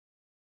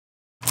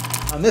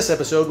On this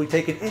episode, we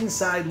take an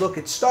inside look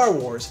at Star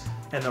Wars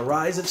and the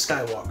rise of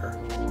Skywalker.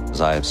 As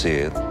I see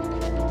it,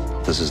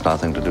 this has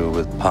nothing to do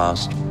with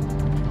past,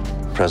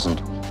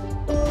 present,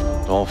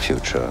 or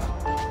future.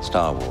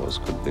 Star Wars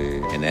could be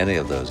in any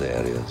of those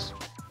areas.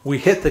 We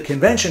hit the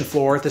convention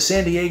floor at the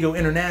San Diego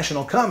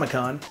International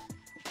Comic-Con.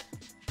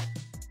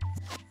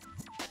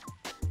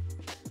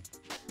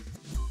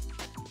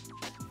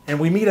 And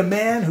we meet a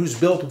man who's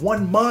built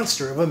one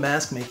monster of a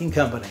mask-making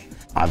company.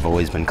 I've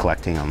always been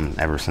collecting them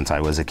ever since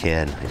I was a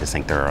kid. I just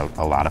think they're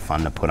a lot of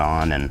fun to put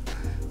on and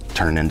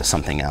turn into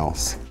something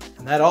else.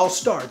 And that all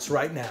starts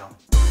right now.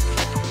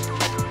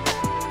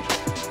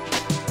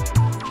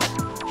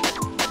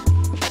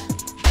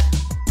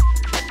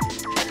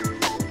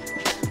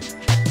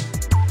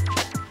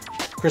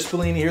 Chris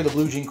Bellini here, the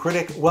Blue Jean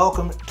Critic.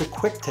 Welcome to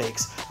Quick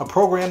Takes, a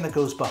program that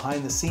goes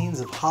behind the scenes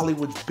of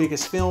Hollywood's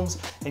biggest films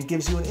and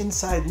gives you an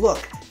inside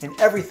look in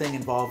everything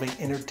involving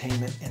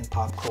entertainment and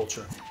pop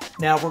culture.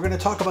 Now, if we're going to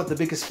talk about the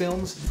biggest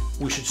films,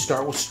 we should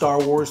start with Star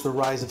Wars: The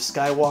Rise of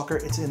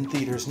Skywalker. It's in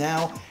theaters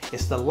now.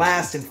 It's the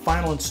last and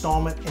final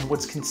installment in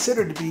what's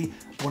considered to be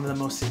one of the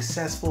most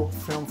successful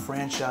film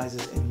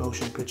franchises in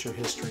motion picture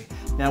history.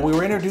 Now, we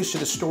were introduced to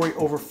the story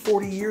over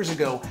 40 years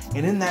ago,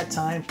 and in that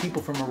time,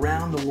 people from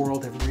around the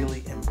world have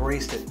really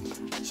embraced it.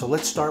 So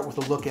let's start with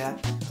a look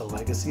at the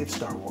legacy of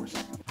Star Wars.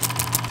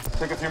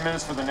 Take a few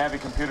minutes for the Navi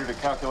computer to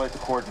calculate the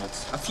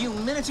coordinates. A few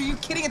minutes? Are you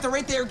kidding? At the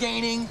rate they're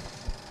gaining?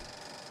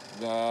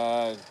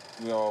 No,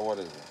 what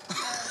is it?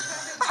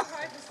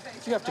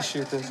 You have to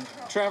shoot this.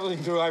 Traveling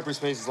through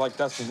hyperspace is like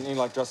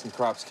Dustin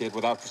Crop's kid.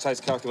 Without precise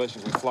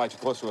calculations, we fly too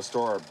close to a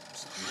store.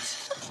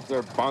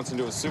 They're bounce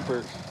into a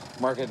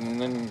supermarket and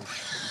then...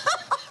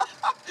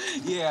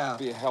 Yeah. It'd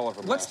be a hell of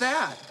a mess. What's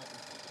that?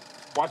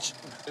 Watch.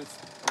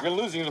 We're gonna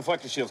lose your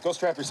deflector shields. Go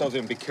strap yourselves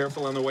in. Be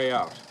careful on the way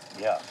out.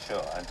 Yeah,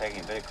 sure. I'm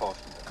taking it very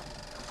cautiously.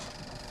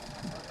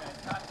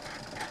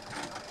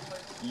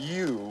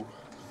 You...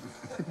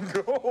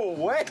 Go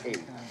away!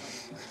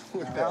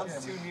 We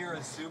bounced too near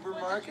a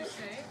supermarket?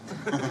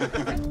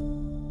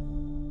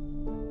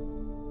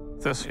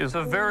 This is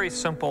a very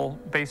simple,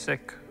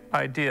 basic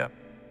idea.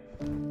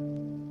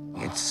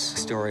 It's a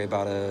story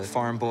about a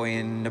farm boy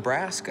in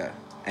Nebraska,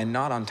 and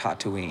not on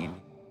Tatooine.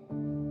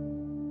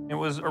 It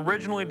was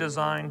originally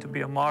designed to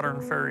be a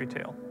modern fairy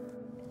tale.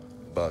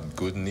 About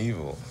good and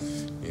evil,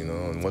 you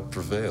know, and what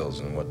prevails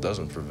and what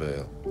doesn't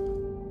prevail.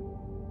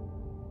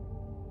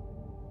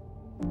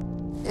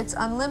 It's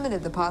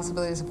unlimited, the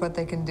possibilities of what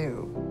they can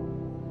do.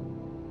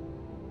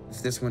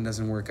 If this one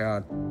doesn't work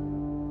out,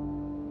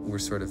 we're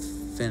sort of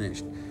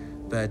finished.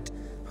 But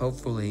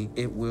hopefully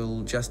it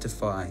will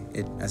justify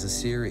it as a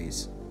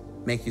series.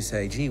 Make you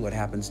say, gee, what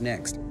happens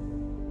next?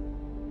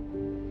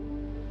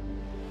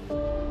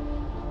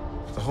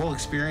 The whole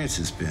experience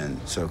has been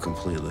so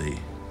completely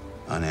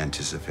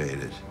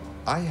unanticipated.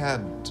 I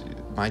had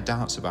my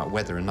doubts about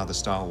whether another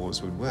Star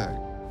Wars would work.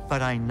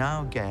 But I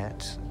now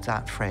get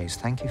that phrase,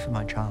 thank you for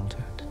my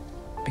childhood,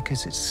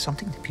 because it's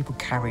something that people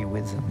carry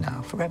with them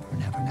now forever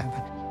and ever and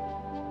ever.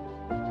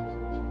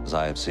 As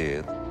I see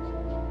it,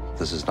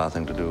 this has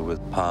nothing to do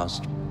with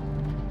past,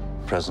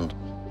 present,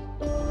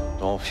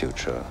 or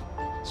future.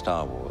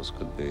 Star Wars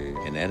could be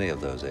in any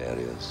of those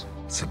areas.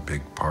 It's a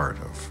big part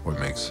of what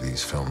makes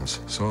these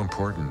films so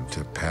important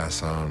to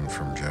pass on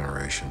from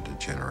generation to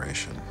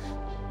generation.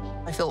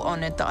 I feel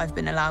honored that I've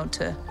been allowed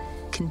to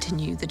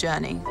continue the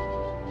journey.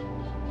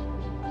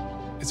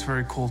 It's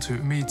very cool to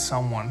meet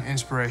someone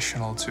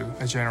inspirational to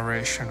a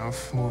generation of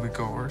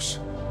moviegoers.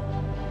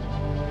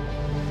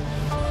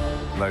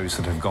 Those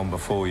that have gone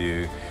before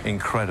you,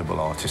 incredible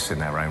artists in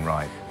their own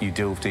right. You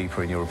delve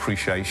deeper in your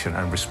appreciation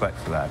and respect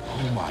for that.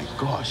 Oh my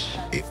gosh.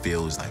 It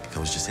feels like I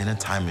was just in a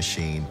time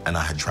machine and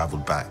I had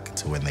traveled back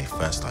to when they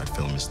first started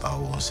filming Star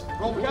Wars.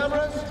 Roll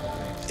cameras.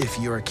 If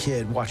you're a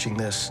kid watching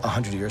this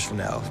 100 years from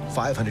now,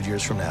 500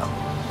 years from now,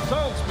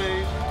 Sound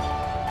speed.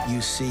 You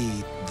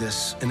see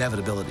this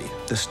inevitability,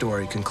 this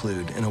story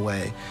conclude in a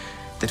way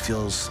that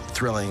feels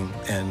thrilling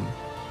and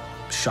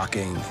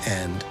shocking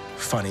and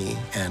funny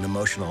and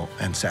emotional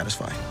and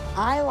satisfying.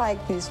 I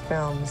like these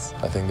films.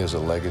 I think there's a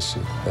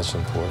legacy that's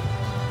important.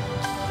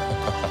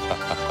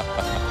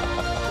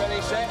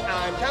 Ready, set,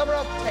 and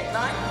camera, take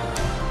 9.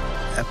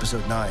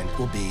 Episode 9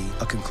 will be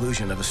a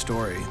conclusion of a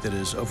story that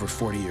is over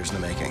 40 years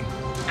in the making.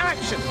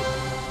 Action!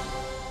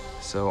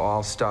 So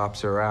all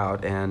stops are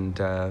out, and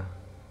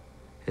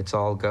it's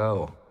all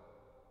go.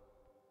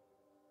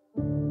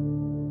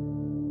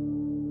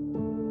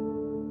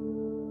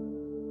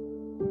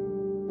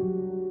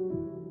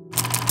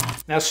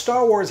 Now,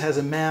 Star Wars has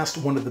amassed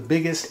one of the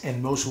biggest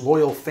and most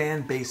loyal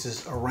fan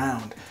bases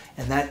around.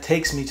 And that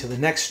takes me to the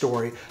next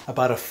story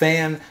about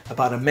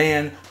a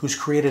man who's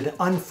created an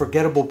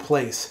unforgettable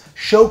place,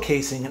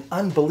 showcasing an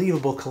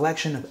unbelievable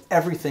collection of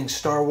everything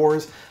Star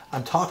Wars.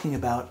 I'm talking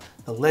about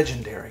the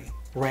legendary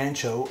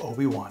Rancho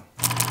Obi-Wan.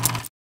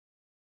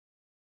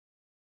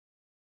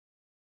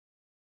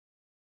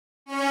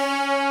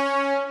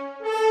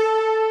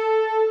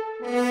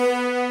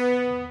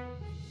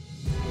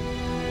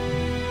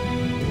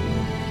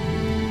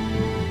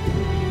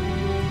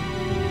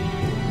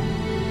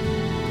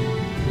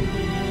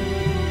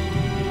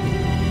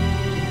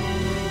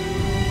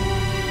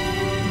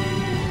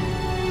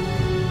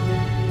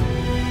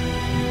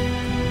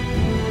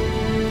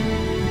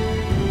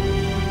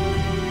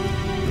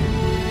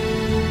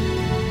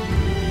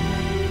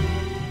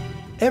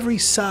 Every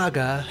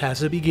saga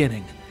has a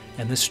beginning,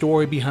 and the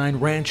story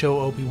behind Rancho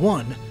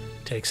Obi-Wan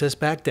takes us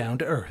back down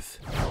to earth.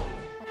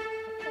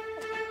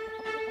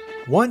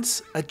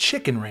 Once a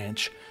chicken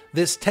ranch,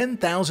 this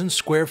 10,000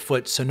 square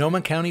foot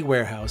Sonoma County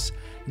warehouse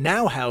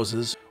now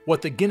houses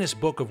what the Guinness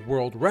Book of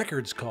World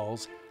Records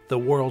calls the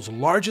world's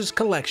largest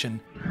collection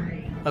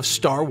of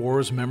Star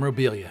Wars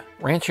memorabilia.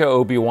 Rancho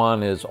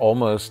Obi-Wan is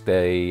almost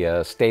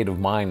a state of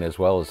mind as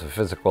well as a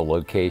physical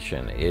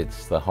location.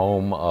 It's the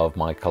home of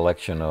my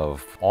collection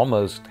of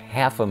almost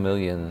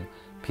 500,000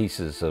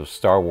 pieces of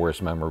Star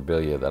Wars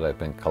memorabilia that I've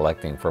been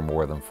collecting for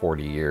more than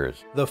 40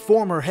 years. The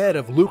former head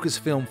of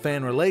Lucasfilm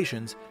Fan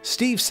Relations,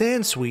 Steve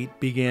Sansweet,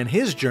 began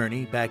his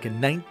journey back in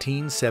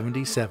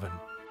 1977.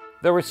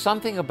 There was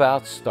something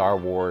about Star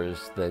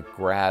Wars that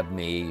grabbed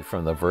me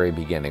from the very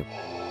beginning.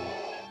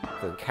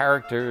 The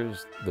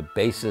characters, the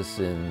basis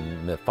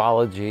in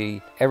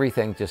mythology,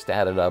 everything just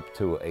added up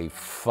to a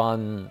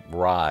fun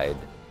ride.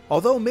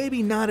 Although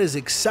maybe not as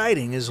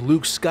exciting as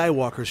Luke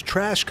Skywalker's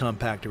trash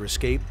compactor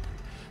escape,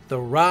 the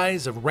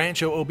rise of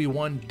Rancho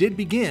Obi-Wan did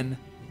begin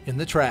in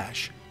the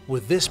trash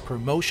with this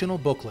promotional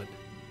booklet.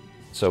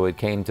 So it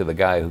came to the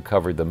guy who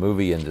covered the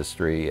movie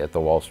industry at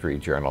the Wall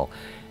Street Journal,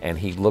 and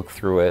he looked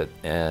through it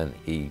and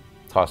he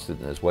tossed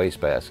it in his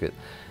wastebasket.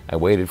 I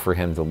waited for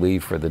him to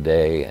leave for the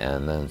day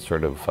and then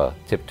sort of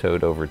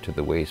tiptoed over to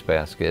the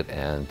wastebasket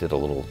and did a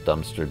little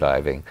dumpster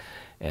diving,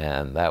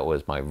 and that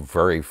was my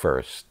very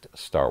first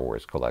Star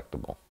Wars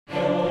collectible.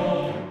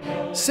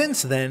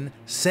 Since then,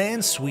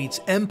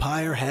 Sansweet's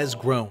empire has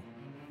grown.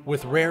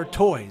 With rare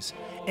toys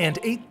and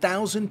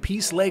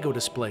 8,000-piece Lego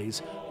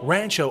displays,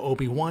 Rancho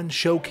Obi-Wan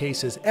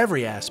showcases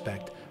every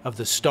aspect of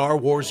the Star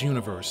Wars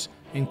universe,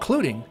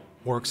 including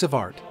works of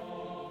art.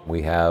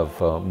 We have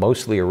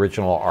mostly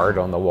original art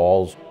on the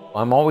walls.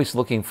 I'm always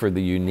looking for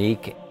the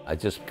unique. I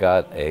just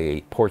got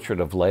a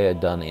portrait of Leia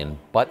done in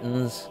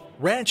buttons.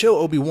 Rancho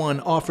Obi-Wan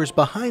offers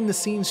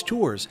behind-the-scenes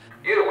tours.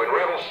 You in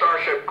Rebel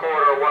Starship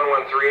Corridor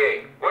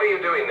 1138. What are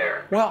you doing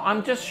there? Well,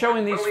 I'm just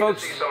showing these folks. We need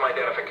to see some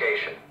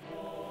identification.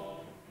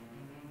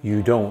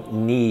 You don't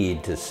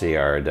need to see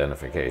our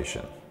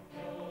identification.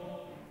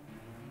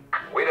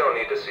 We don't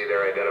need to see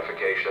their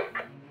identification.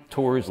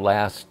 Tours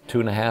last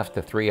 2.5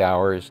 to 3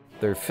 hours.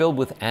 They're filled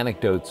with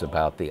anecdotes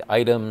about the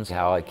items,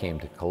 how I came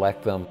to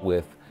collect them,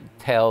 with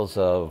tales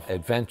of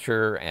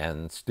adventure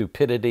and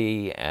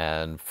stupidity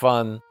and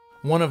fun.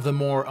 One of the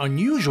more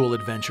unusual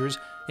adventures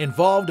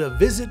involved a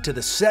visit to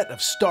the set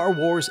of Star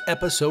Wars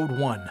Episode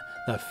I,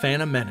 The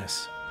Phantom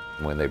Menace.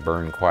 When they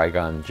burned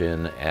Qui-Gon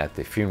Jinn at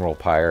the funeral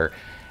pyre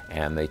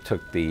and they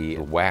took the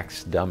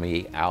wax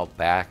dummy out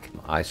back,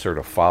 I sort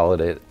of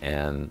followed it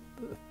and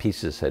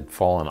pieces had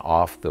fallen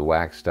off the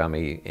wax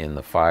dummy in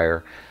the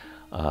fire.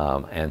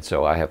 And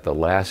so I have the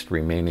last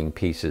remaining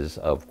pieces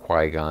of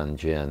Qui-Gon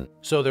Jinn.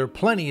 So there are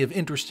plenty of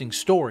interesting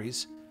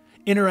stories,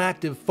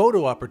 interactive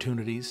photo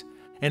opportunities,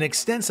 an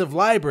extensive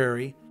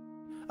library,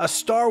 a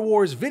Star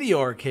Wars video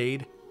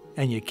arcade,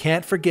 and you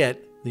can't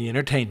forget the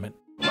entertainment.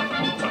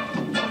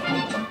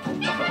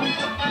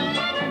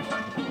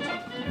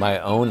 My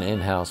own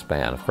in-house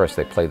band. Of course,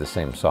 they play the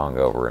same song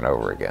over and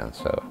over again,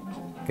 so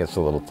it gets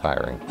a little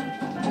tiring.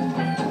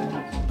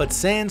 But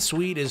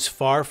Sansweet is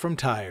far from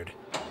tired.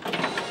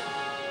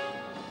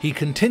 He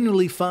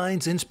continually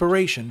finds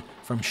inspiration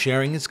from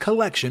sharing his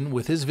collection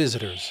with his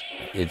visitors.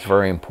 It's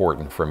very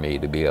important for me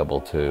to be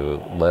able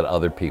to let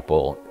other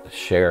people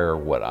share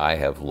what I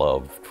have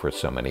loved for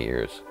so many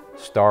years.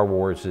 Star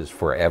Wars is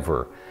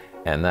forever,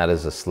 and that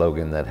is a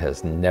slogan that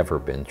has never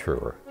been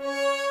truer.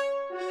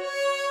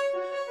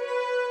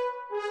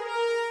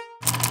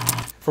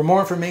 For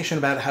more information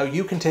about how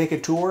you can take a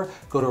tour,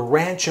 go to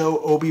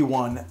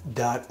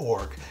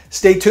ranchoobi-wan.org.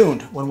 Stay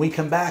tuned. When we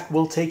come back,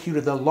 we'll take you to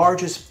the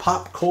largest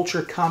pop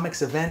culture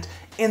comics event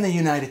in the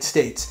United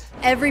States.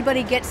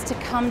 Everybody gets to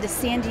come to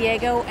San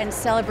Diego and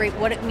celebrate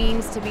what it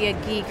means to be a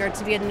geek or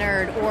to be a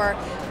nerd or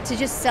to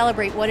just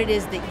celebrate what it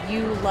is that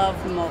you love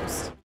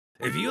most.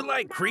 If you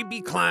like creepy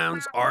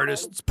clowns,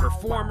 artists,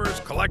 performers,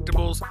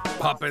 collectibles,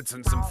 puppets,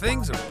 and some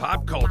things of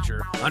pop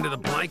culture under the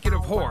blanket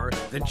of horror,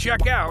 then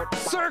check out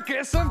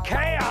Circus of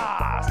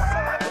Chaos,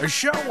 a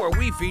show where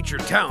we feature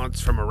talents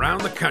from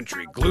around the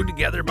country glued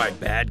together by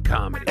bad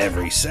comedy.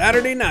 Every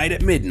Saturday night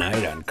at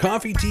midnight on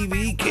Coffee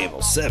TV,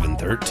 Cable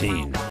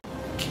 713.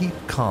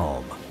 Keep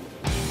calm.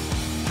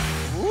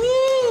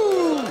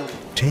 Woo!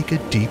 Take a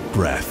deep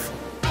breath.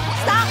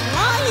 Stop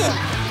lying!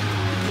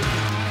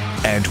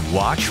 And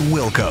watch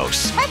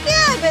Wilkos. Heck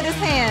yeah, I bit his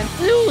hand.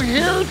 You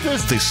hear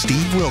this? The Steve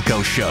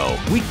Wilkos Show.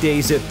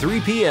 Weekdays at 3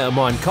 p.m.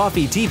 on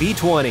Coffee TV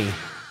 20.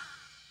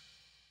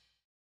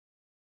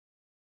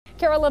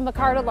 Carolyn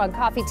McCardle on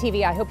Coffee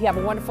TV. I hope you have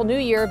a wonderful new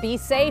year. Be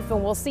safe,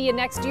 and we'll see you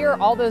next year.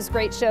 All those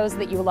great shows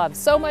that you love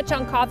so much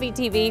on Coffee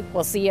TV.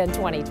 We'll see you in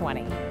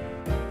 2020.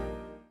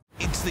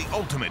 It's the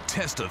ultimate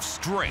test of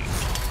strength,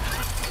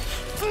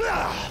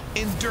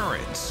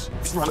 endurance,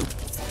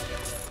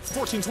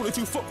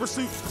 1422 foot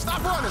pursuit.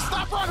 Stop running,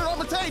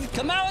 overtake.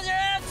 Come out with your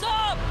hands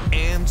up.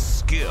 and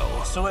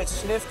skill. So it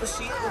sniffed the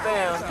seat in the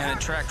van. And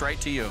it tracked right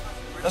to you.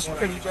 That's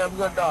okay, you damn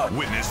good dog.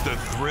 Witness the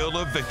thrill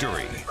of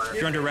victory.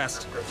 You're under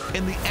arrest.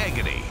 And the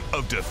agony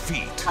of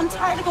defeat. I'm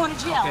tired of going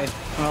to jail. Okay,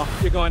 well,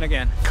 you're going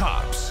again.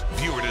 Cops.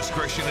 Viewer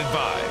discretion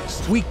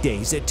advised.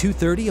 Weekdays at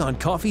 2:30 on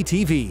Coffee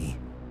TV.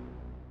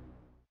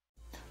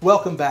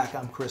 Welcome back,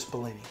 I'm Chris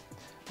Bellini.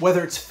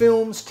 Whether it's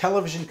films,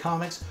 television,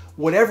 comics,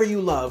 whatever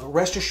you love,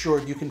 rest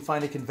assured you can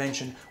find a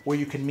convention where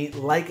you can meet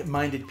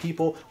like-minded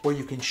people, where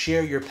you can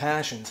share your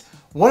passions.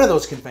 One of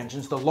those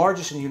conventions, the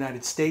largest in the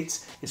United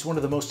States, is one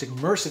of the most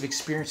immersive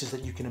experiences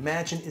that you can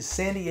imagine, is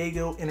San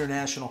Diego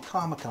International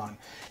Comic-Con.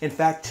 In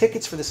fact,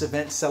 tickets for this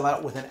event sell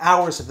out within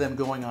hours of them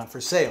going on for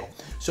sale.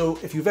 So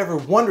if you've ever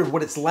wondered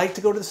what it's like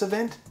to go to this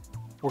event,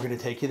 we're going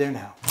to take you there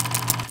now.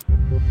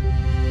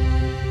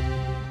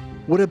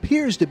 What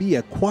appears to be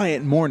a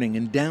quiet morning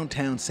in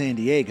downtown San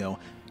Diego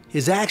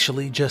is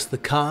actually just the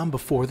calm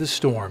before the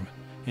storm.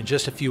 In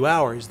just a few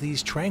hours,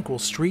 these tranquil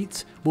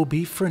streets will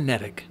be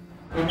frenetic.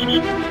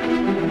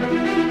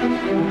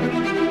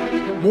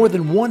 More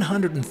than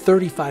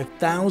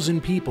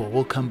 135,000 people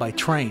will come by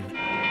train,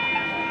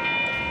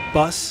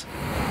 bus,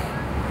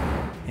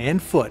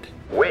 and foot.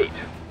 Wait.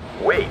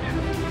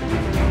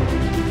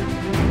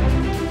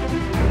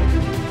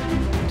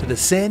 To the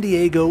San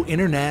Diego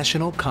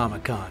International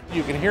Comic-Con.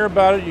 You can hear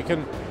about it, you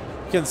can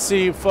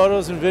see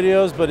photos and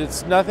videos, but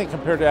it's nothing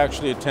compared to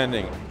actually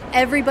attending.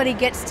 Everybody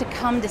gets to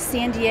come to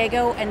San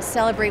Diego and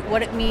celebrate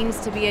what it means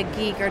to be a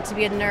geek or to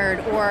be a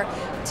nerd or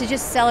to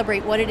just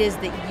celebrate what it is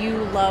that you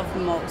love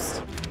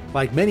most.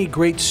 Like many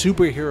great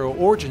superhero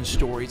origin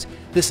stories,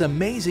 this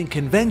amazing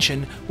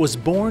convention was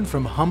born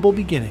from humble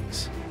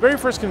beginnings. Very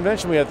first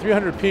convention, we had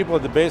 300 people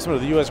at the basement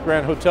of the U.S.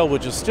 Grand Hotel,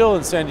 which is still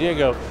in San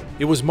Diego.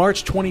 It was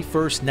March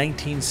 21st,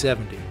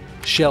 1970.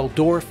 Shel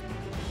Dorf,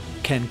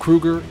 Ken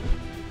Kruger,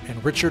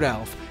 and Richard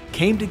Alf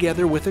came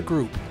together with a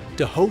group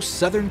to host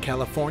Southern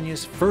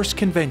California's first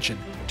convention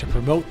to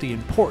promote the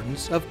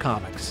importance of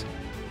comics.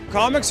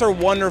 Comics are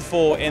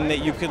wonderful in that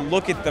you can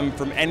look at them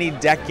from any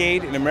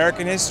decade in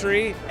American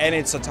history, and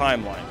it's a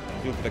timeline.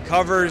 You look at the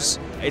covers,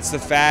 it's the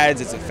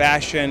fads, it's the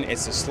fashion,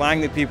 it's the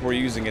slang that people were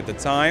using at the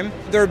time.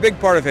 They're a big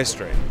part of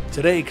history.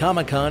 Today,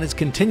 Comic-Con is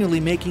continually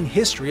making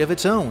history of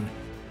its own.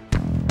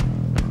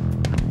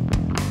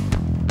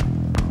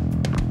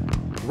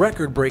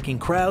 Record-breaking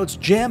crowds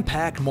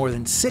jam-pack more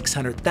than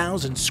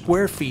 600,000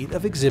 square feet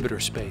of exhibitor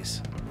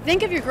space.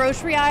 Think of your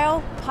grocery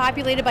aisle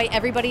populated by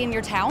everybody in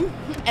your town,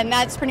 and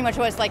that's pretty much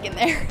what it's like in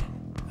there.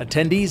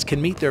 Attendees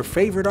can meet their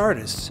favorite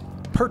artists,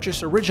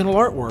 purchase original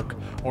artwork,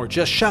 or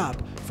just shop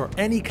for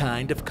any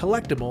kind of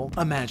collectible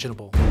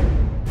imaginable.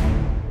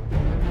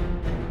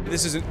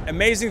 This is an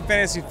Amazing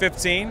Fantasy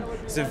 15.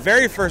 It's the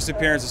very first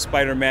appearance of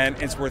Spider-Man,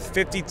 and it's worth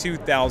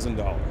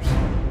 $52,000.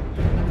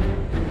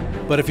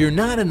 But if you're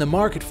not in the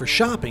market for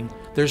shopping,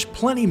 there's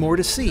plenty more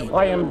to see.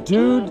 I am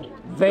Dude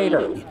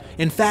Vader.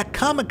 In fact,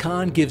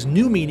 Comic-Con gives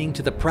new meaning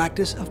to the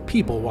practice of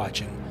people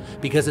watching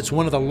because it's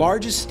one of the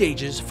largest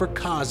stages for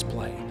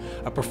cosplay,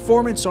 a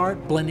performance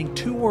art blending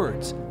two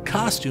words,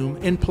 costume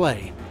and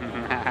play.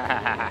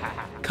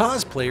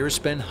 Cosplayers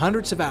spend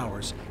hundreds of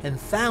hours and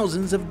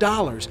thousands of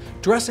dollars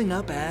dressing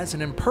up as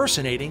and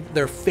impersonating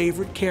their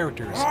favorite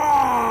characters.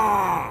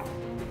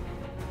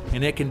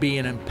 And it can be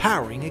an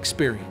empowering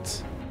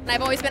experience.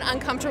 I've always been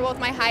uncomfortable with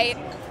my height,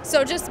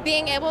 so just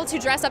being able to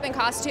dress up in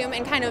costume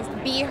and kind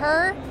of be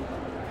her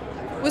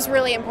was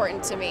really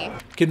important to me.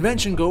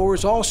 Convention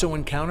goers also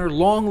encounter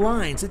long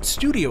lines at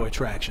studio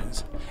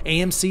attractions.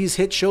 AMC's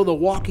hit show The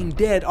Walking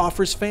Dead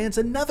offers fans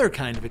another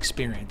kind of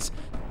experience.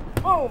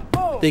 Boom,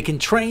 boom. They can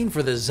train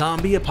for the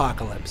zombie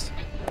apocalypse.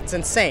 It's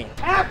insane.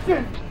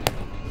 Action!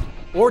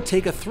 Or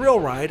take a thrill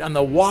ride on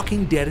the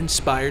Walking Dead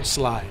inspired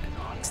slide.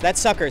 That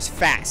sucker is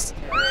fast.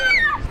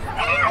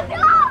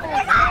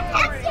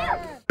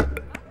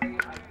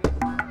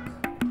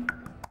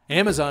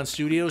 Amazon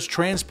Studios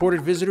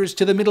transported visitors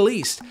to the Middle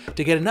East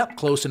to get an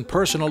up-close and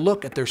personal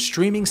look at their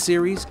streaming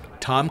series,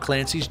 Tom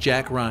Clancy's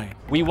Jack Ryan.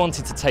 We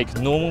wanted to take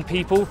normal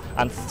people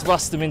and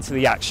thrust them into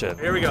the action.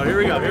 Here we go.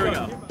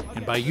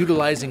 And by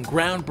utilizing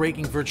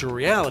groundbreaking virtual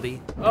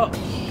reality,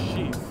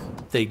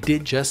 they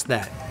did just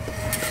that.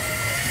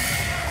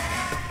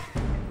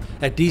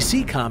 At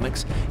DC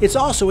Comics, it's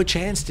also a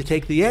chance to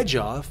take the edge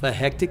off a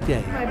hectic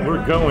day.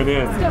 We're going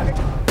in.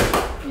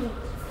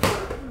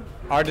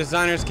 Our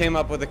designers came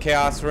up with the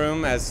Chaos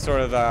Room as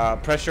sort of a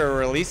pressure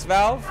release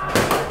valve.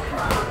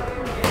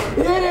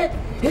 Hit it!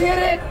 Hit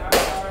it!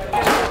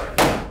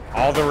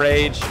 All the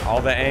rage,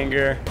 all the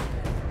anger,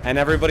 and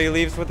everybody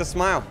leaves with a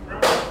smile.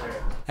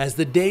 As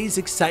the day's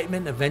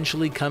excitement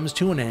eventually comes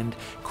to an end,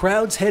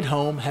 crowds head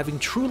home having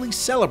truly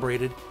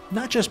celebrated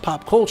not just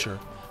pop culture,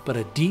 but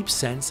a deep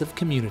sense of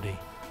community.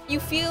 You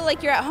feel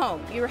like you're at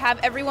home. You have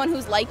everyone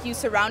who's like you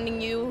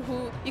surrounding you,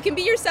 who you can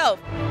be yourself.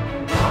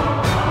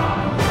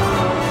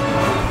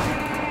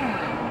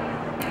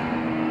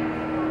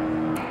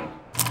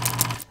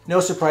 No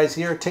surprise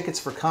here, tickets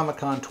for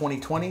Comic-Con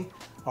 2020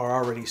 are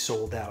already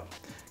sold out.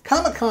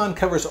 Comic-Con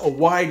covers a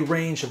wide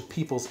range of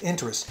people's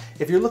interests.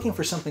 If you're looking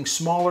for something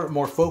smaller,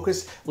 more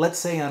focused, let's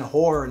say on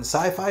horror and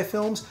sci-fi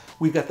films,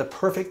 we've got the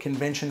perfect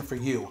convention for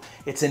you.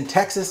 It's in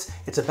Texas.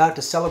 It's about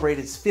to celebrate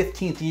its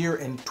 15th year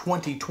in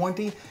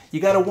 2020. You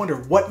gotta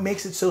wonder what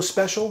makes it so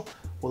special?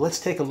 Well, let's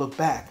take a look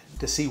back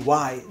to see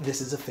why this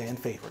is a fan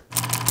favorite.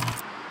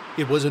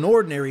 It was an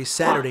ordinary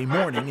Saturday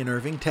morning in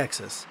Irving,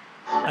 Texas,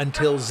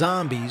 until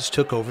zombies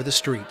took over the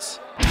streets.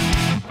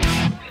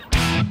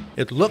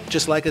 It looked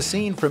just like a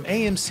scene from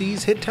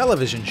AMC's hit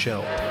television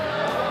show.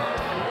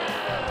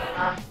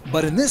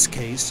 But in this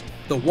case,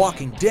 The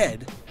Walking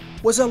Dead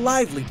was a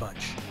lively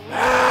bunch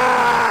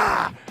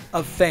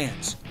of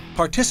fans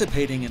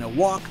participating in a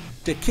walk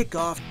to kick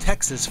off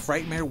Texas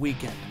Frightmare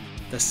Weekend,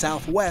 the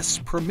Southwest's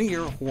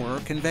premier horror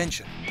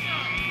convention.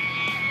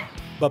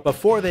 But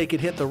before they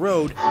could hit the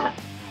road, all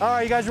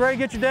right, you guys ready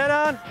to get your dead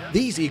on?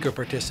 These eager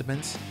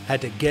participants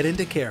had to get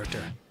into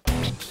character.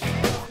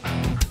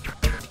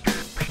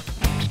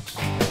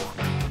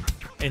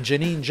 And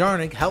Janine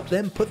Jarnig helped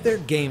them put their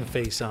game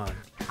face on.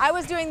 I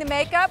was doing the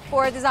makeup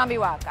for the zombie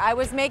walk. I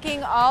was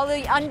making all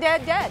the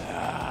undead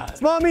dead.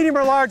 Small, medium,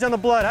 or large on the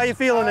blood. How you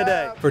feeling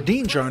today? For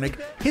Dean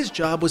Jarnig, his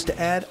job was to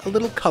add a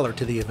little color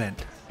to the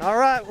event. All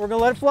right, we're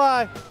gonna let it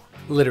fly.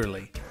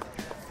 Literally.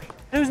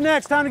 Who's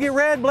next? Time to get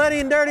red,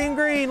 bloody, and dirty, and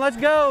green. Let's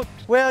go.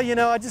 Well, you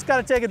know, I just got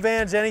to take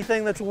advantage of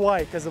anything that's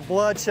white because the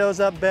blood shows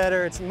up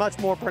better. It's much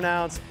more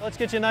pronounced. Let's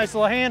get you a nice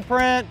little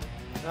handprint.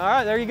 All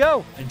right, there you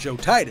go. And Joe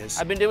Titus.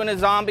 I've been doing a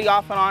zombie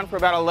off and on for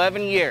about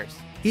 11 years.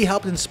 He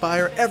helped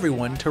inspire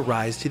everyone to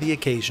rise to the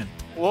occasion.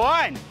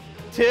 1,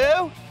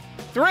 2,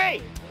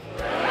 3.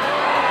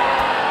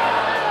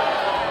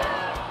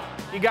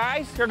 You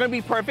guys are going to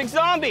be perfect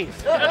zombies.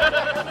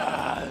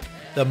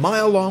 The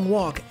mile-long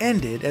walk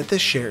ended at the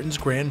Sheraton's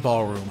Grand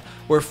Ballroom,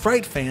 where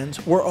Fright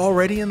fans were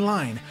already in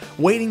line,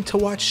 waiting to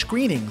watch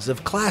screenings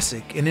of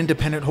classic and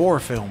independent horror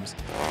films.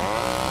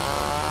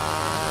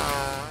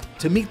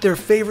 To meet their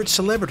favorite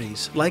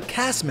celebrities, like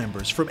cast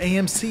members from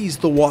AMC's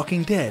The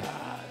Walking Dead,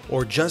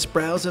 or just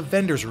browse a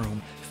vendor's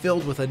room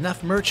filled with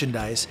enough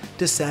merchandise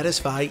to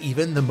satisfy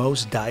even the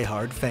most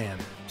die-hard fan.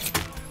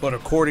 But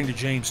according to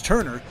James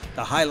Turner,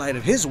 the highlight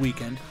of his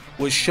weekend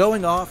was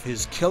showing off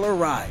his killer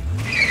ride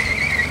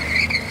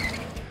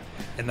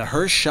in the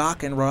Hearst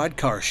Shock and Rod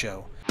Car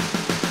Show.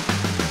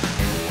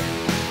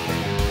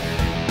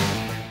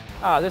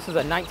 This is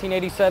a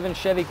 1987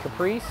 Chevy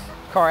Caprice.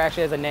 The car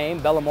actually has a name,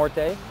 Bella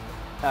Morte.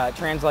 It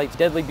translates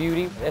deadly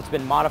beauty. It's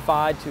been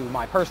modified to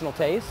my personal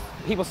taste.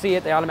 People see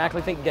it, they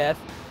automatically think death.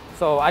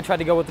 So I tried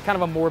to go with kind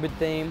of a morbid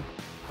theme.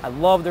 I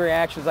love the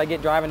reactions I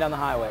get driving down the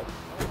highway.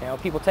 You know,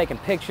 people taking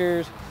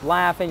pictures,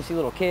 laughing, you see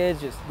little kids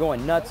just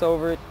going nuts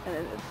over it.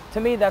 And to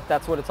me,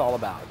 that's what it's all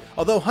about.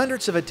 Although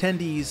hundreds of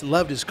attendees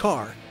loved his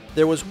car,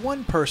 there was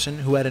one person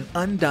who had an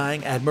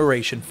undying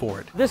admiration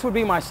for it. This would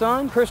be my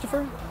son,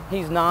 Christopher.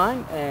 He's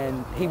 9,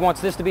 and he wants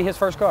this to be his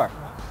first car.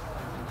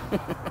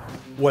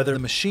 Whether the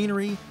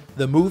machinery,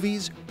 the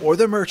movies, or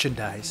the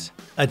merchandise,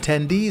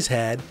 attendees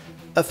had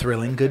a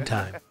thrilling good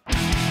time.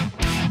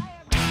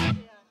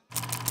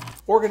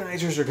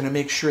 Organizers are going to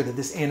make sure that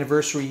this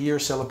anniversary year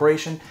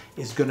celebration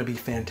is going to be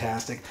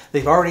fantastic.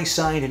 They've already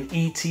signed an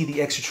E.T.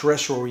 the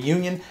Extraterrestrial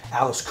reunion.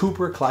 Alice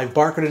Cooper, Clive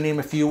Barker, to name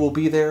a few, will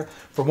be there.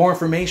 For more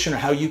information on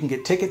how you can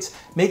get tickets,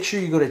 make sure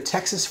you go to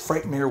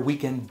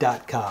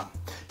TexasFrightmareWeekend.com.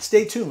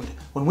 Stay tuned.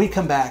 When we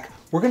come back,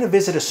 we're going to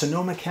visit a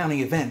Sonoma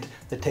County event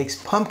that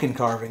takes pumpkin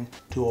carving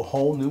to a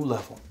whole new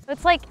level.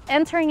 It's like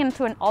entering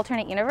into an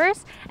alternate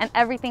universe, and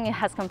everything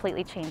has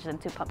completely changed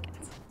into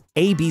pumpkins.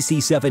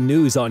 ABC 7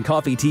 News on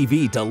Coffee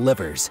TV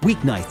delivers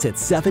weeknights at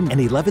 7 and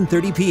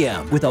 11:30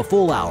 p.m. with a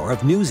full hour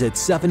of news at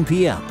 7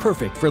 p.m.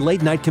 perfect for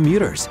late night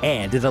commuters.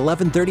 And at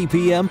 11:30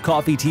 p.m.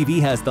 Coffee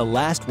TV has the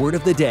last word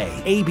of the day.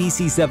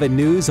 ABC 7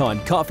 News on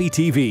Coffee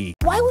TV.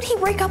 Why would he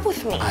break up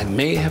with me? I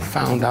may have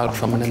found out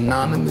from an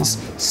anonymous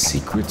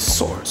secret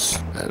source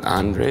that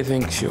Andre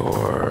thinks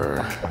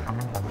you're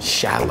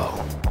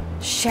shallow.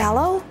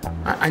 Shallow?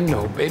 I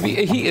know,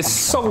 baby. He is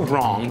so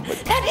wrong. But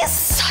that is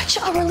such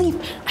a relief.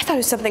 I thought it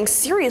was something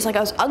serious, like I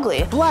was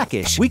ugly.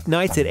 Blackish,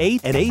 weeknights at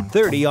 8 and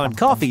 8:30 on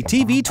Coffee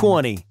TV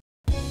 20.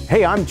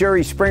 Hey, I'm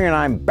Jerry Springer, and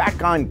I'm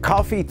back on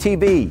Coffee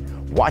TV.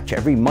 Watch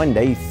every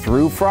Monday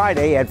through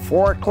Friday at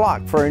 4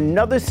 o'clock for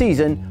another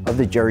season of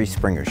The Jerry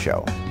Springer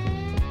Show.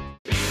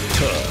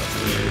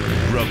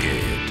 Tough,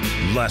 rugged,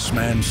 last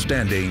man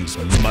standing's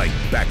Mike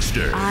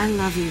Baxter. I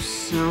love you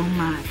so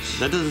much.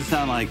 That doesn't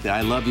sound like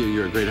I love you,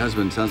 you're a great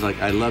husband. It sounds like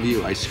I love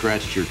you, I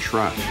scratched your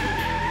truck.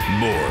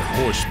 More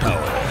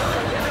horsepower.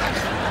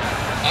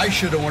 I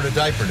should have worn a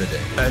diaper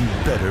today. And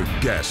better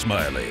gas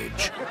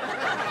mileage.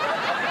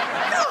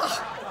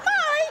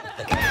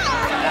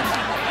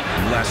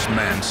 Last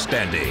man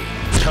standing,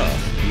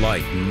 tough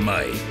like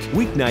Mike.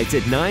 Weeknights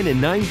at 9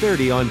 and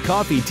 9:30 on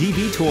Coffee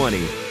TV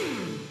 20.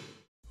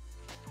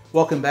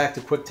 Welcome back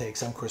to Quick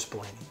Takes. I'm Chris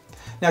Bellini.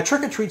 Now,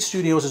 Trick or Treat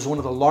Studios is one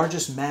of the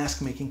largest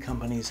mask-making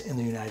companies in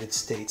the United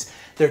States.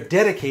 They're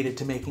dedicated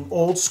to making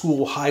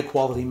old-school,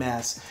 high-quality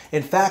masks.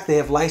 In fact, they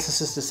have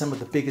licenses to some of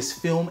the biggest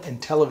film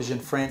and television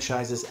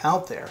franchises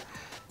out there.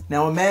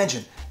 Now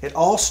imagine, it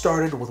all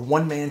started with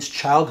one man's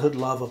childhood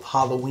love of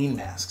Halloween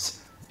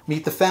masks.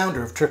 Meet the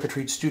founder of Trick or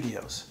Treat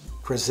Studios,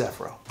 Chris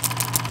Zeffro.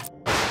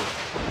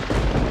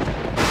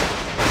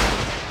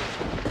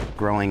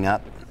 Growing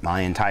up,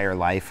 my entire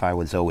life, I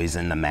was always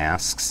into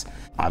masks.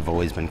 I've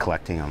always been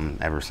collecting them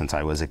ever since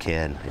I was a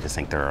kid. I just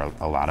think they're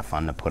a lot of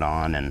fun to put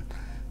on and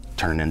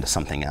turn into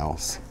something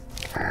else.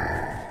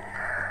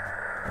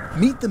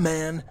 Meet the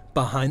man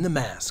behind the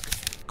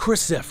mask,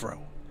 Chris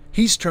Zeffro.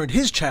 He's turned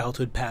his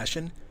childhood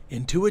passion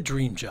into a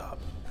dream job.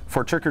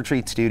 For Trick or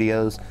Treat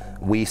Studios,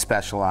 we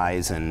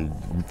specialize in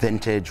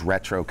vintage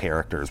retro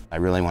characters. I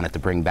really wanted to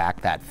bring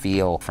back that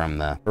feel from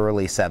the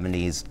early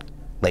 70s,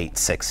 late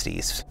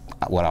 60s.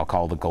 What I'll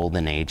call the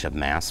golden age of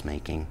mask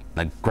making.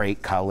 The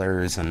great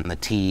colors and the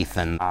teeth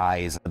and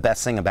eyes. The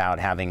best thing about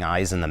having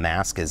eyes in the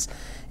mask is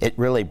it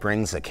really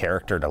brings the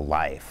character to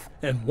life.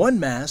 And one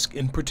mask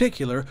in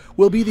particular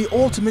will be the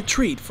ultimate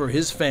treat for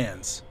his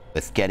fans.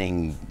 With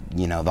getting,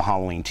 the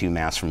Halloween 2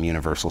 mask from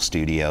Universal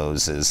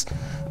Studios is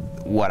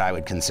what I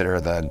would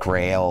consider the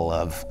grail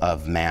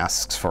of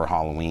masks for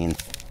Halloween.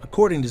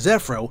 According to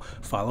Zeffro,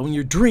 following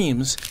your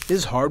dreams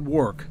is hard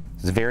work.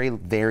 It's very,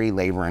 very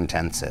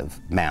labor-intensive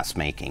mask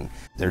making.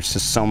 There's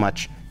just so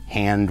much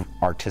hand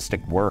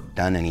artistic work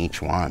done in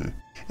each one.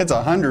 It's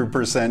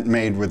 100%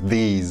 made with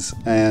these,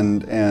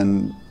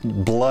 and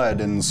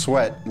blood and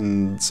sweat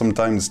and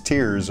sometimes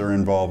tears are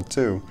involved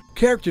too.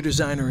 Character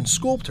designer and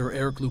sculptor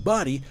Eric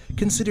Lubati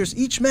considers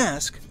each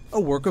mask a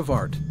work of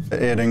art.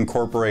 It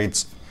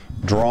incorporates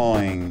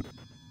drawing,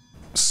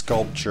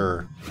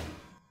 sculpture.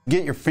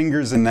 Get your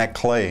fingers in that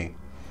clay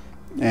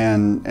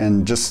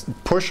and just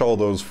push all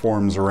those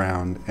forms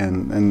around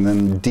and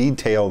then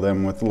detail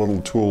them with little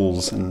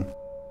tools, and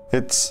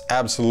it's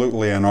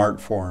absolutely an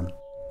art form.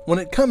 When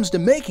it comes to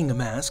making a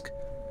mask,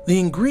 the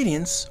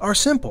ingredients are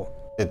simple.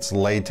 It's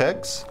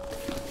latex,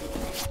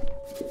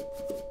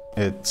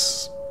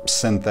 it's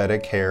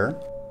synthetic hair,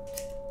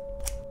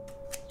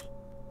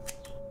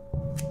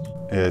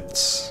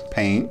 it's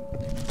paint,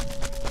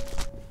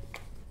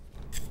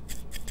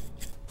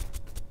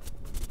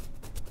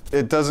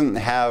 it doesn't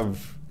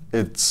have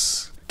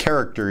its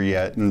character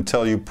yet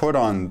until you put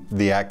on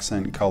the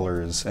accent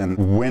colors,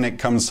 and when it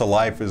comes to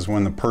life is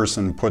when the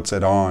person puts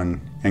it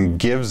on and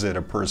gives it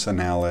a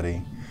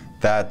personality.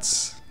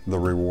 That's the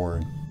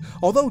reward.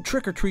 Although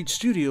Trick or Treat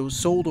Studios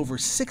sold over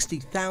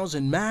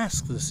 60,000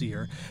 masks this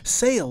year,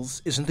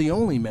 sales isn't the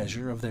only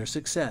measure of their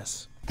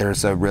success.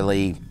 There's a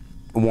really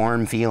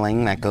warm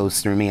feeling that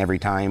goes through me every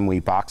time we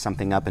box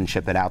something up and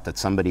ship it out, that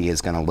somebody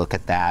is going to look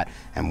at that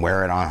and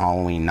wear it on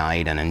Halloween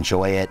night and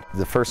enjoy it.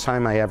 The first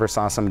time I ever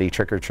saw somebody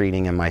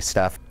trick-or-treating in my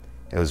stuff,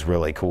 it was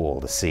really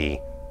cool to see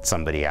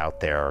somebody out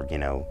there,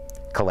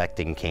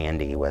 collecting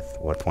candy with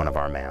one of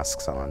our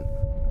masks on.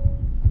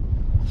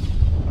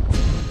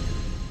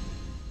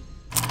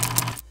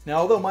 Now,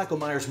 although Michael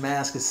Myers'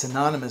 mask is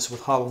synonymous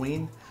with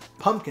Halloween,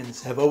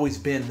 pumpkins have always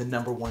been the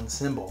 #1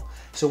 symbol.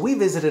 So we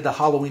visited a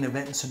Halloween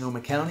event in Sonoma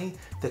County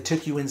that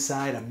took you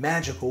inside a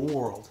magical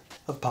world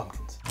of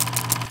pumpkins.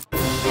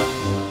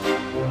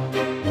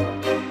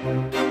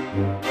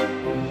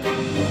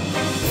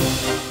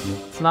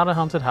 It's not a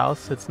haunted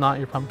house, it's not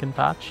your pumpkin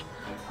patch.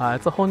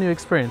 It's a whole new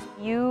experience.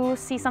 You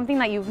see something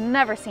that you've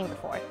never seen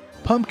before.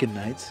 Pumpkin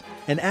Nights,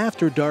 an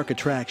after-dark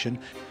attraction,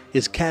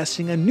 is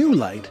casting a new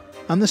light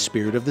on the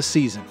spirit of the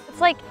season.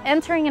 It's like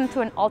entering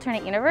into an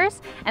alternate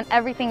universe, and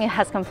everything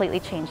has completely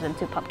changed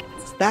into pumpkins.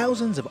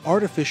 Thousands of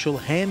artificial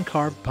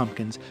hand-carved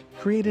pumpkins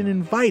create an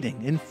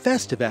inviting and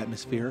festive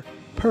atmosphere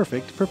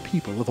perfect for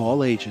people of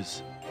all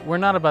ages. We're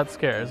not about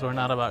scares, we're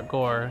not about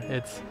gore.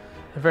 It's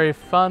a very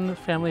fun,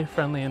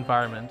 family-friendly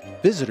environment.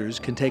 Visitors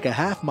can take a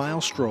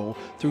half-mile stroll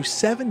through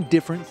 7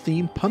 different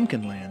themed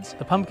pumpkin lands.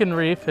 The Pumpkin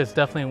Reef is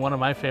definitely one of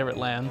my favorite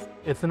lands.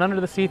 It's an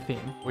under-the-sea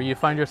theme where you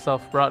find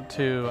yourself brought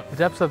to the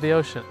depths of the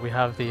ocean. We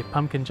have the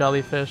pumpkin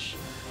jellyfish,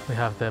 we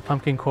have the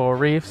pumpkin coral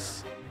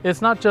reefs.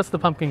 It's not just the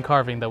pumpkin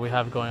carving that we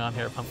have going on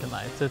here at Pumpkin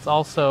Nights, it's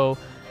also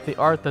the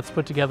art that's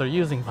put together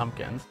using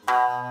pumpkins.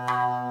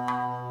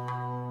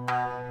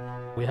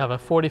 We have a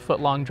 40-foot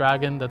long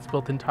dragon that's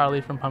built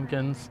entirely from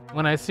pumpkins.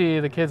 When I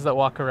see the kids that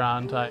walk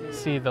around, I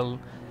see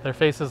their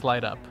faces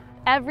light up.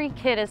 Every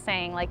kid is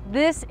saying, like,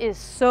 this is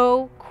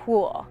so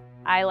cool.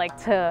 I like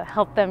to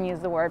help them use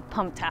the word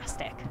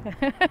pumptastic.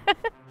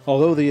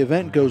 Although the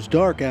event goes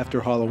dark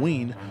after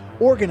Halloween,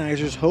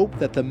 organizers hope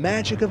that the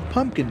magic of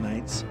Pumpkin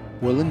Nights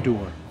will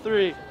endure.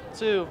 3,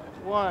 2,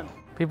 1.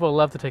 People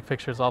love to take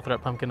pictures all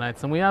throughout Pumpkin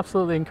Nights, and we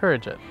absolutely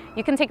encourage it.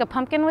 You can take a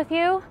pumpkin with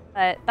you,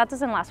 but that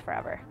doesn't last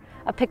forever.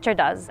 A picture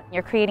does.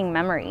 You're creating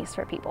memories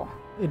for people.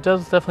 It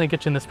does definitely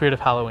get you in the spirit of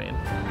Halloween.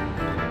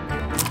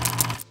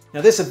 Now,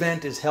 this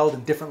event is held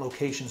in different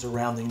locations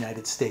around the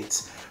United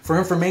States. For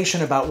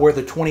information about where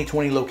the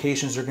 2020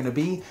 locations are going to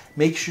be,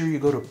 make sure you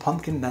go to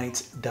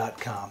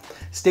pumpkinnights.com.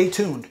 Stay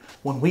tuned.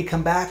 When we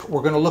come back,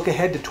 we're going to look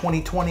ahead to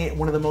 2020 at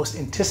one of the most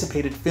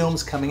anticipated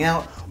films coming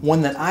out,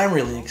 one that I'm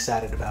really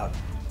excited about.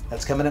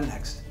 That's coming up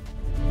next.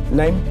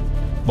 Name?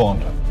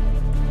 Bond.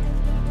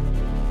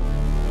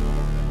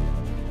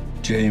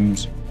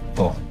 James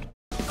Bond.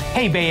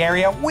 Hey Bay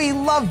Area, we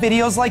love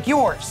videos like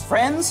yours.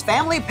 Friends,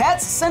 family,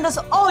 pets, send us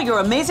all your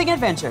amazing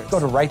adventures. Go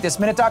to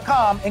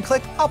rightthisminute.com and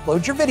click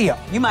upload your video.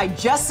 You might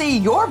just see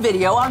your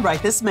video on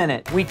Right This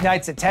Minute.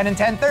 Weeknights at 10 and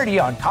 10:30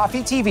 on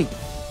Coffee TV.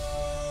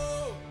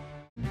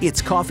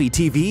 It's Coffee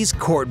TV's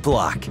Court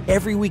Block.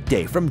 Every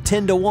weekday from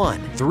 10 to 1,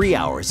 3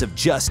 hours of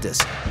justice.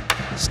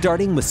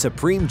 Starting with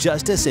Supreme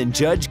Justice and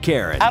Judge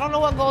Karen. I don't know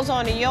what goes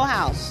on in your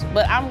house,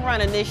 but I'm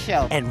running this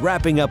show. And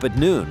wrapping up at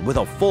noon with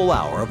a full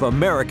hour of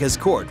America's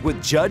Court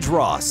with Judge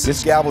Ross.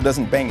 This gavel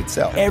doesn't bang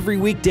itself. Every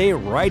weekday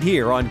right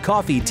here on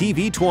Coffee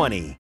TV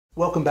 20.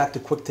 Welcome back to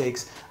Quick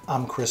Takes.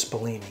 I'm Chris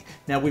Bellini.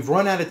 Now, we've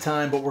run out of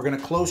time, but we're going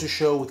to close the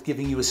show with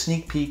giving you a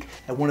sneak peek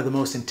at one of the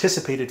most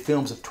anticipated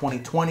films of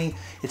 2020.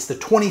 It's the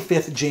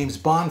 25th James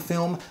Bond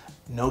film,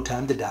 No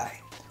Time to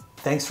Die.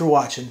 Thanks for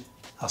watching.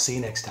 I'll see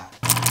you next time.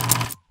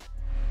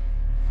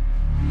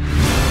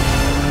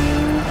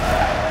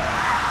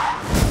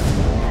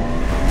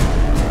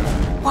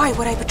 Why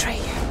would I betray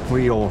you?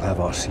 We all have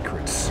our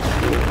secrets.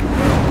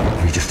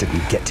 We just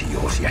didn't get to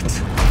yours yet.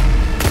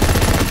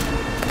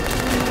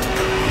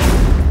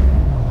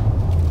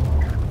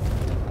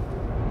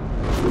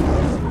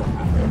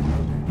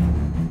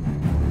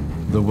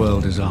 The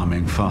world is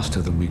arming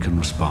faster than we can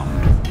respond.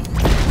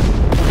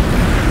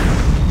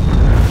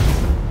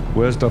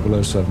 Where's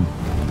 007?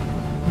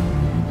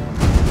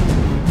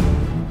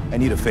 I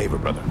need a favor,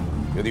 brother.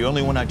 You're the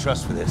only one I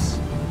trust for this.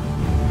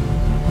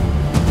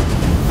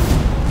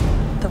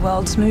 The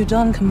world's moved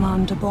on,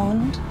 Commander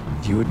Bond.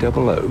 You were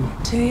 00?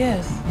 2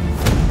 years.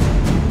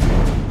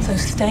 So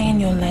stay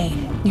in your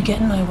lane. You get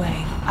in my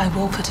way, I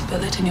will put a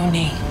bullet in your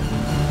knee.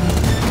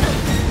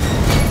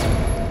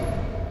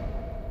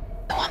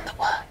 The one that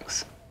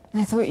works.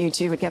 I thought you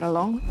two would get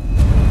along.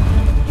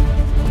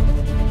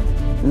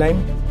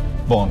 Name?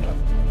 Bond.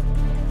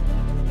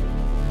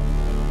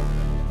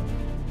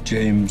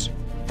 James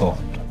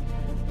Bond.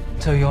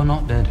 So you're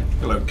not dead?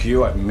 Hello,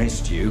 Q. I've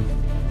missed you.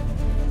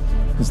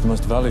 It's the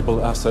most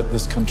valuable asset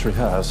this country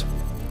has.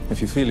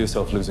 If you feel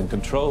yourself losing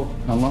control,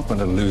 I'm not going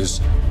to lose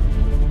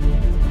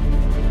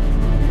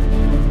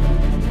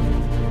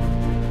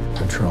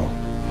control.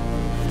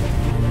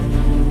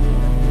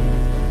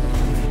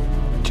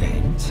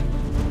 James,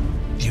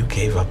 you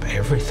gave up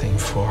everything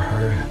for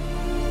her.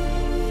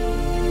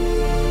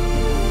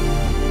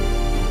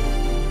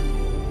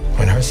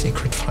 When her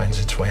secret finds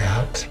its way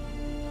out,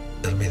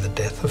 it'll be the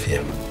death of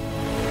him.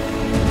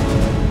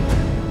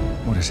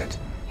 What is it?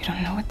 You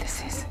don't know what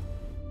this is.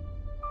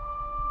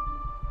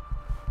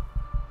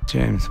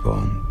 James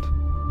Bond.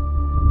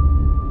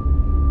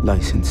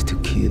 License to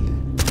Kill.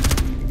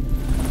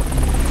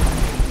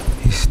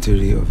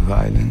 History of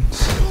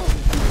violence.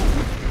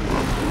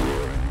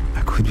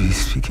 I could be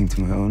speaking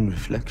to my own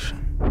reflection.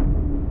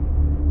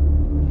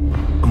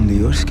 Only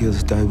your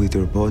skills die with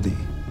your body.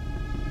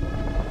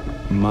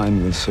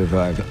 Mine will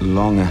survive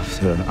long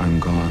after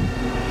I'm gone.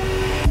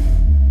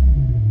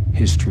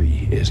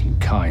 History isn't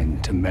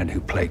kind to men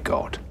who play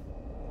God.